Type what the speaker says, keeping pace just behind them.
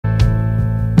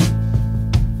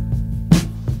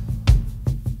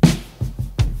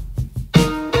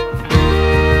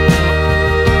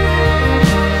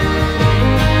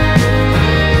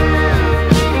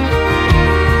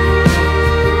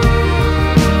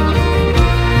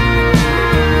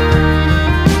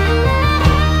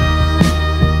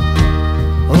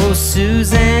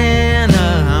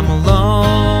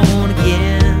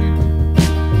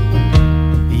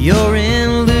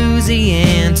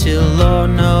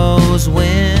knows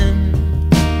when.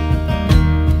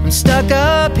 I'm stuck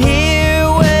up here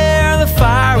where the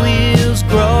firewheels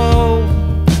grow,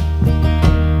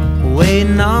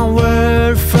 waiting on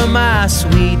word from my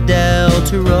sweet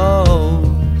Delta Rose.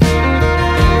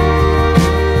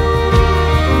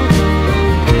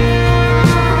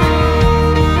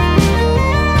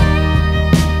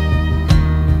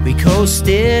 We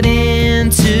coasted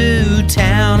into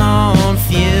town on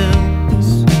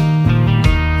fumes,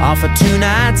 off a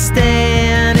two-night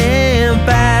stand in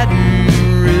Baton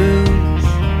Rouge,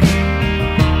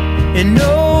 and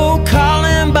no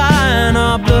columbine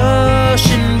or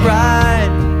blushing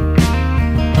bright,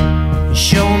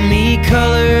 show me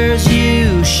colors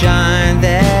you shine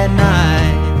that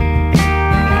night.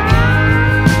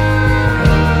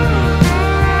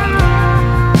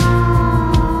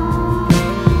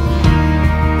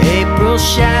 April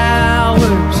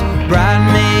showers, bright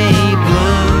May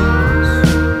blooms,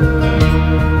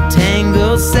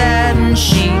 tangled satin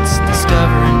sheets,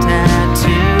 discovering tattoos.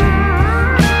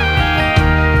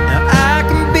 Now I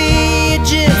can be a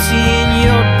gypsy and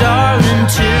your darlin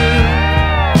too,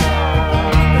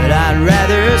 but I'd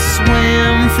rather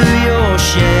swim through your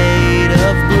shade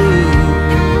of blue.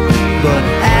 But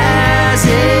as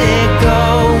it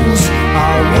goes,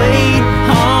 I'll wait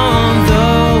on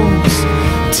those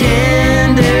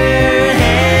tender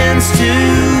hands to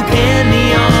pin me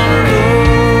on a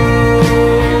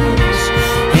rose,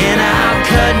 and I'll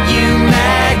cut you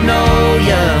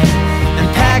magnolia and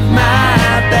pack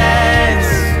my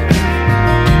bags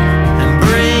and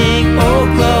bring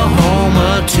Oklahoma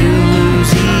to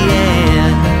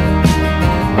Louisianne.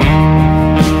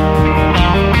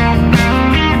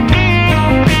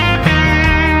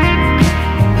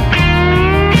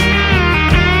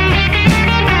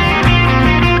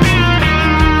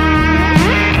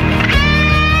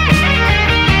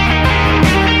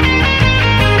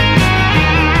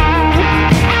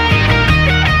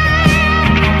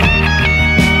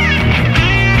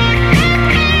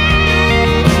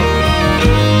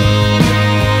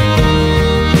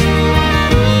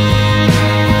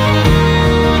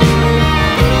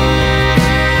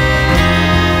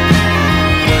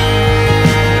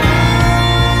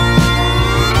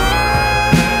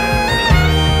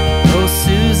 Oh,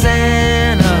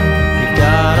 Susanna, we've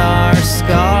got our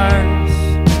scars,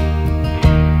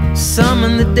 some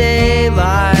in the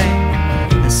daylight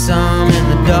and some in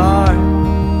the dark.